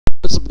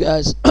what's up,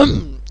 guys?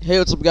 Hey,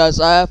 what's up, guys?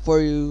 Today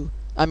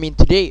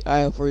I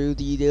have for you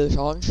the daily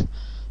challenge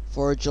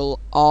for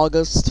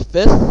August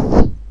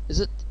 5th. Is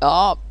it?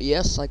 Ah,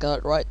 yes, I got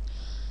it right.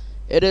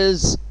 It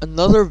is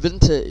another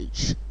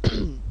vintage.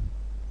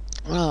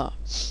 ah,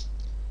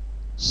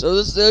 so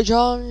this daily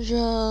challenge,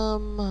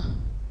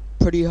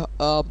 pretty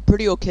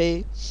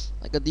okay.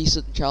 Like a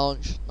decent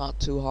challenge, not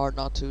too hard,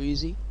 not too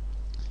easy.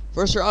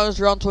 First round is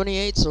round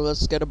 28, so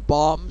let's get a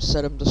bomb,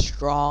 set him to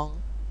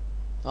strong.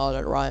 Oh,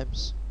 that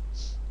rhymes.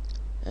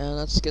 And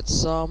let's get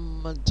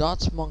some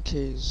dot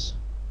monkeys.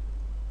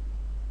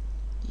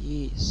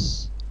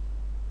 Yes.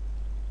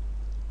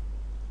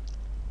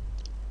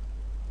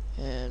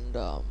 And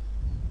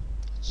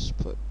let's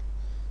put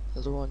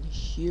another one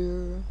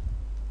here.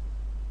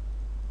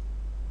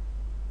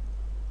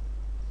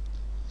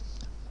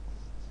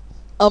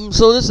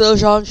 So this little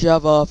challenge, you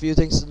have a few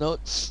things to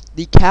note.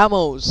 The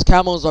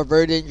camos are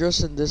very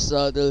dangerous in this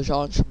little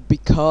challenge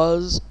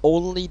because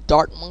only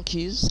dart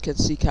monkeys can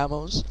see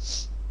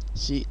camos.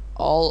 See,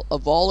 all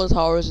the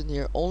towers in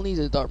here, only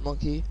the dart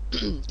monkey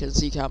can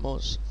see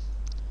camos.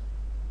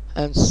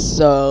 And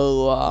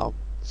so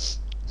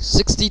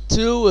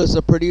 62 is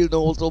a pretty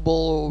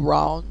notable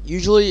round.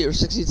 Usually your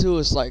 62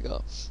 is like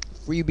a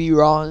freebie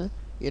round,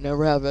 you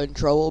never have any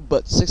trouble,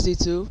 but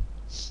 62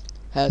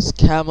 has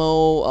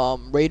camo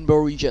rainbow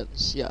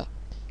regions. Yeah,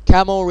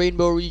 camo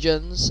rainbow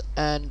regions,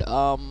 and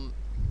a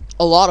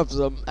lot of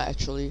them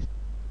actually.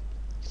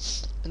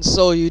 And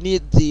so you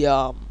need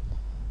the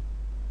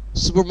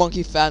Super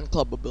Monkey Fan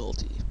Club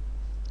ability.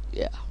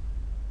 Yeah.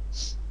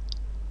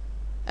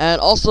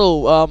 And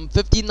also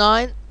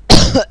 59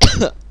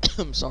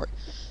 I'm sorry.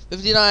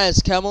 59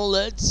 has camo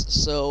lids,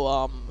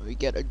 so we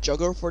get a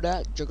jugger for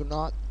that,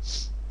 juggernaut.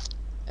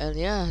 And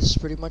yeah, that's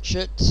pretty much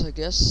it, I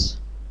guess.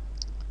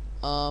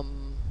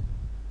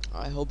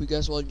 I hope you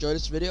guys will enjoy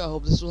this video. I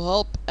hope this will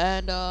help,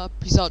 and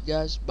peace out,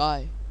 guys.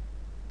 Bye.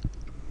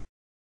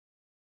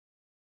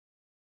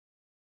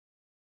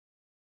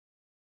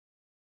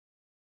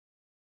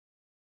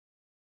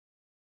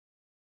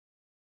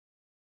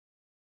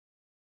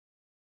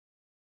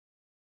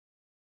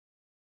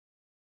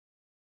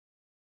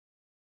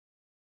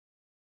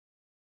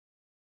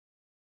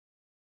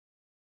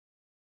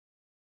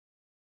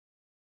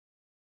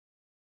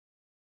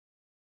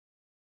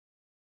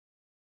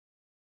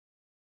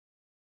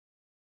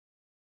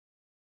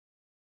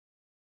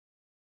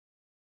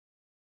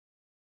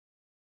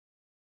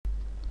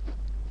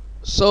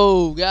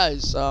 So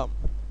guys,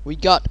 we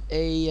got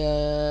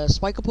a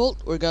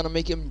Spike-a-Pult. We're gonna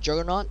make him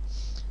Juggernaut.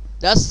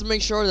 That's to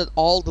make sure that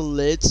all the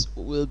lids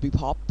will be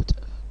popped.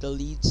 The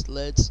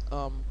lids.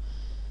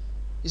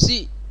 You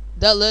see,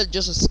 that lid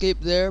just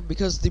escaped there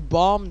because the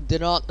bomb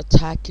did not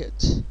attack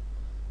it.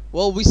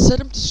 Well, we set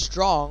him to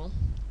strong,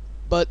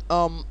 but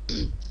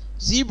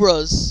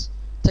zebras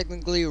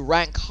technically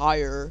rank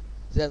higher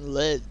than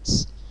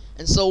lids,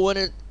 and so when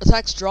it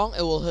attacks strong,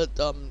 it will hit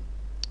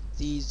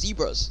the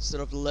zebras instead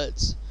of the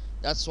lids.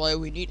 That's why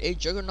we need a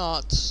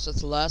juggernaut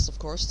that's last, of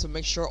course, to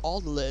make sure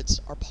all the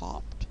lids are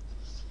popped.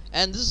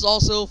 And this is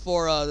also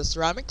for the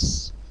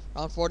ceramics.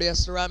 Round 40 has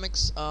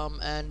ceramics,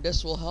 and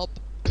this will help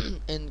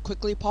in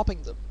quickly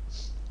popping them.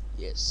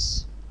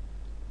 Yes.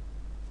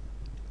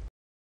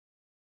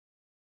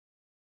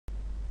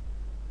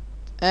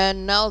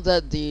 And now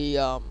that the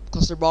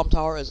cluster bomb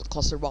tower is a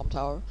cluster bomb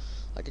tower,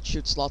 like it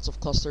shoots lots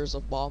of clusters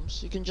of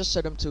bombs, you can just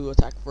set them to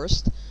attack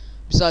first.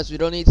 Besides, we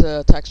don't need to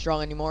attack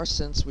strong anymore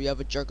since we have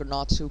a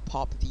juggernaut to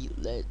pop the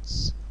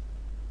lids.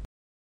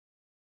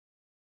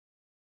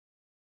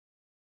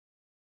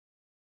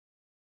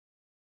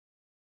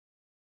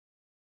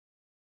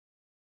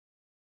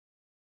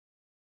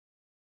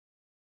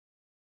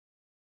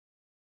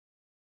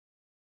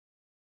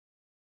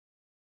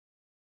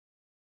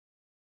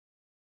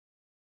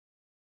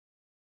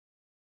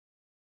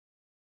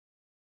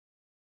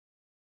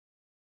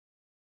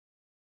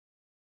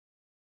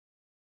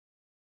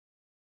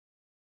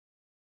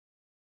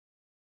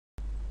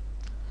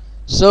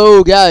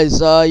 So guys,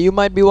 you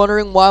might be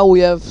wondering why we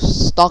have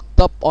stocked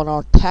up on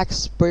our tax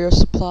sprayer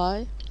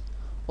supply.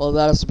 Well,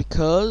 that is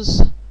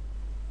because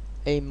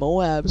a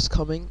Moab is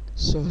coming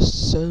so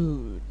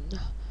soon.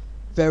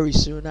 Very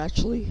soon,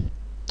 actually.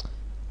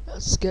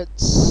 Let's get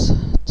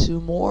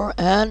 2 more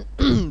and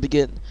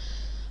begin.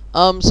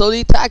 So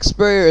the tax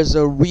sprayer is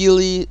a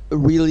really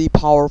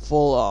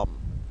powerful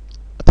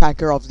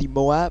attacker of the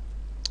Moab,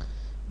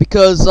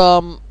 because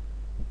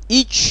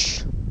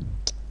each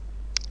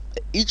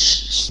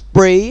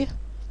spray,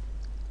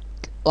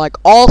 like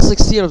all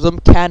 16 of them,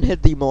 can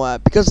hit the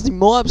Moab, because the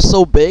Moab's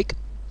so big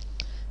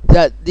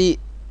that the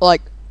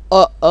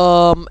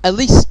at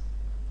least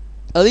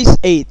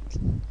 8,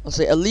 I'll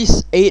say at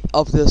least 8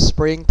 of the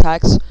spraying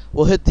attacks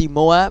will hit the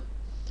Moab,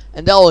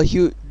 and that will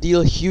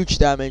deal huge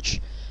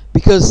damage,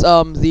 because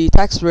the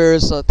attack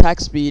sprayer's attack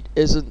speed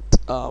isn't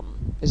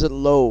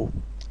low.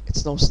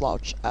 It's no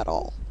slouch at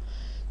all.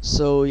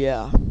 So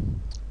yeah,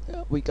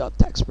 we got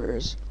attack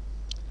sprayers.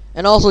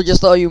 And also,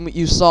 just though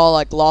you saw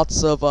like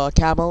lots of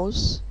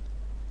camos,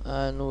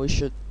 and we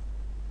should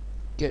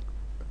get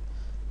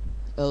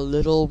a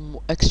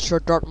little extra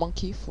dart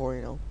monkey for,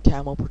 you know,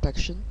 camo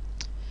protection.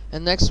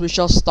 And next we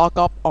shall stock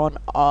up on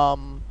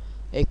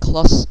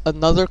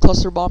another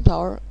cluster bomb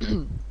tower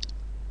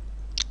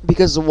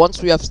because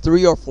once we have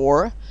 3 or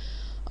 4,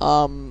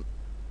 no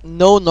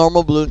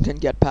normal balloon can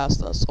get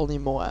past us, only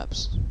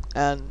Moabs.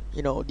 And,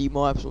 you know, the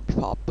Moabs will be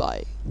popped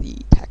by the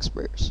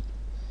taxpayers.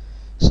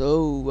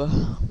 So,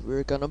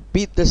 we're gonna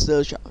beat this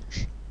little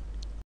challenge.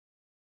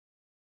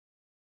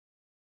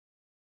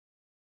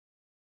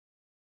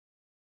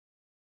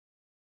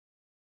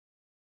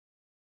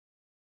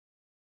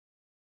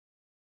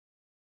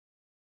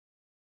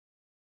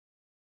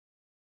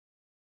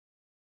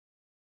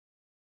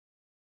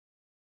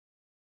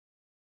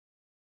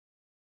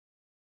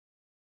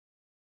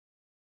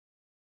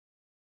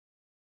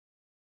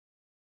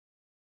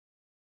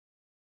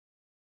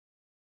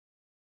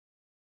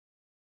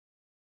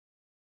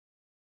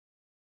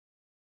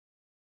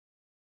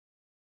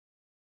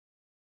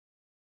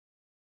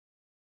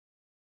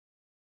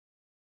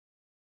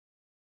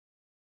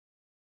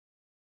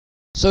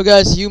 So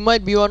guys, you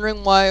might be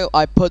wondering why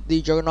I put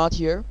the Juggernaut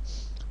here.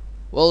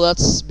 Well,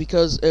 that's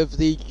because if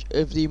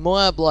the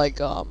Moab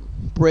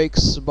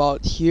breaks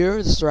about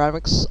here, the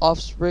ceramics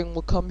offspring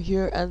will come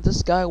here, and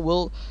this guy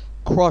will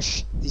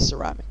crush the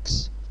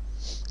ceramics.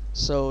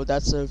 So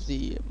that's if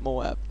the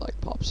Moab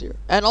pops here,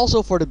 and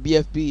also for the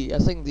BFB. I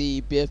think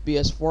the BFB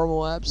has 4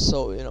 Moabs,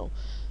 so you know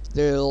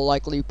they'll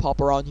likely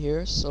pop around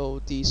here.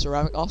 So the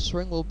ceramic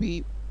offspring will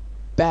be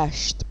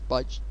bashed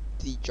by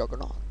the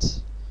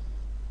Juggernaut.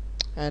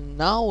 And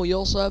now we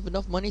also have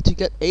enough money to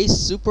get a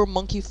Super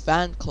Monkey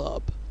fan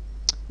club.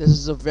 This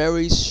is a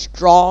very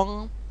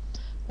strong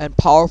and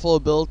powerful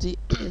ability,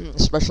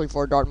 especially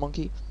for a Dart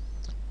Monkey.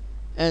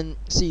 And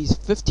see,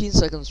 15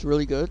 seconds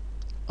really good,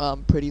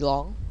 pretty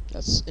long.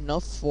 That's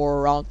enough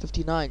for round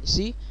 59. You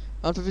see,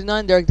 round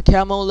 59, there are the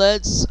camo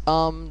leads.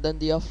 Then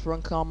the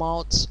offspring come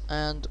out,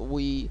 and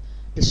we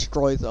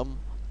destroy them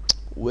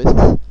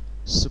with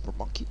Super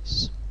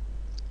Monkeys.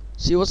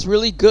 See, what's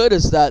really good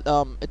is that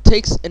it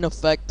takes in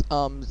effect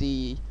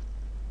the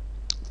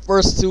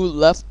first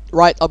 2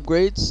 right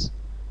upgrades.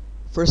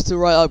 First 2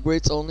 right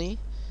upgrades only.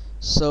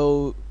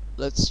 So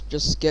let's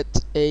just get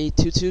a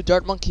 2/2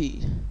 Dart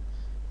Monkey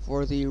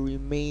for the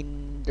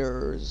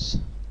remainders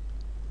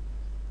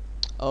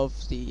of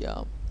the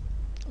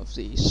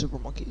Super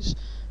Monkeys,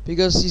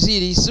 because you see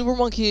the Super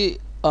Monkey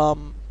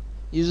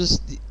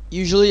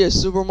usually a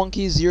Super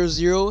Monkey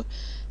 00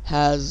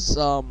 has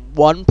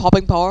 1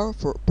 popping power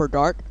per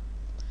dart,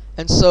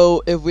 and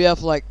so if we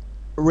have like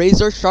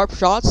razor sharp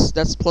shots,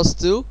 that's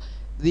 +2.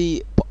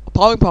 The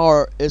popping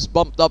power is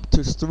bumped up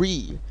to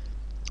 3,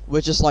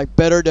 which is like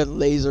better than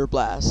laser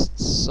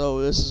blasts.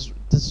 So this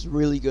is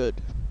really good,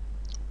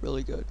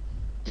 really good.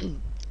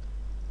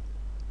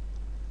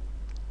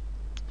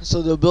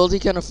 So the ability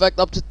can affect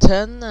up to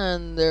 10,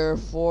 and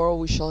therefore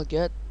we shall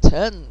get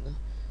 10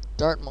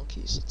 Dart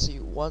Monkeys. Let's see,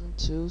 1,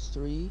 2,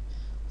 3,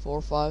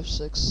 4, 5,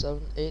 6,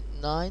 7, 8,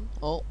 9.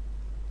 Oh,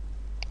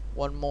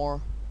 1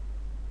 more.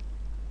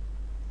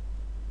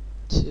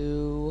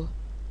 2,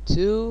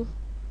 2,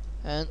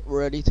 and we're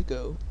ready to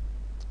go.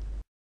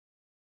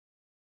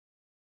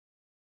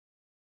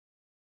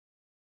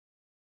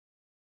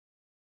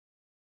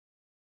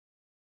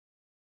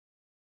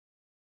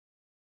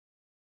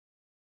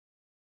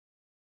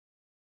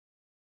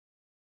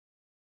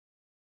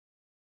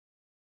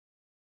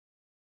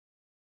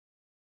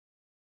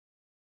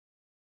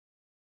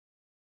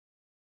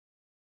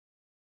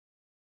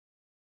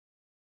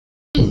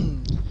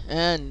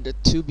 And the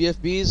 2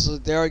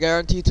 BFBs, they are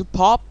guaranteed to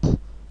pop.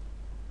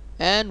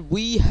 And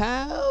we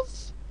have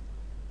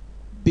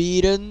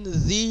beaten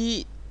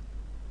the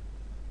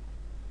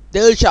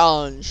daily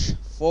challenge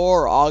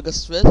for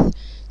August 5th.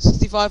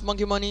 65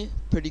 monkey money,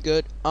 pretty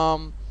good.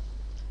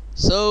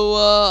 So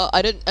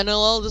I didn't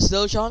NLL this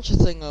daily challenge. I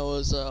think I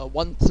was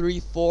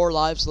 134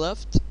 lives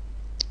left,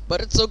 but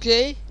it's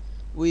okay.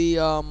 We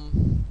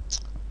don't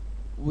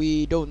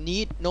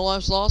need no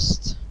lives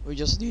lost. We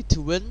just need to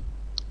win.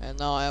 And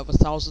now I have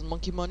 1,000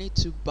 monkey money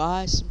to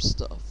buy some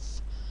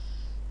stuff.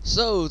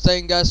 So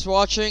thank you guys for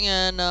watching,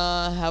 and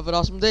have an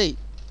awesome day.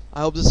 I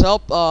hope this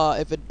helped.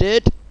 If it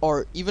did,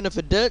 or even if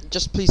it did,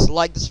 just please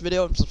like this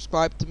video and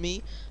subscribe to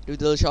me. Do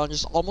daily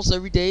challenges almost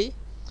every day.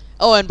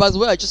 Oh, and by the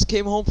way, I just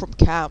came home from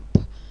camp,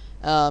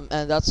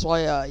 and that's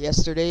why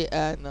yesterday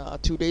and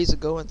 2 days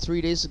ago and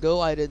 3 days ago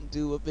I didn't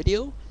do a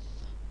video.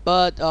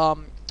 But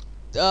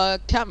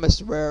camp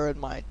is rare in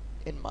my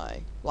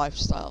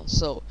lifestyle.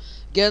 So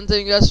again,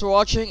 thank you guys for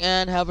watching,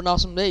 and have an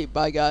awesome day.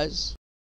 Bye, guys.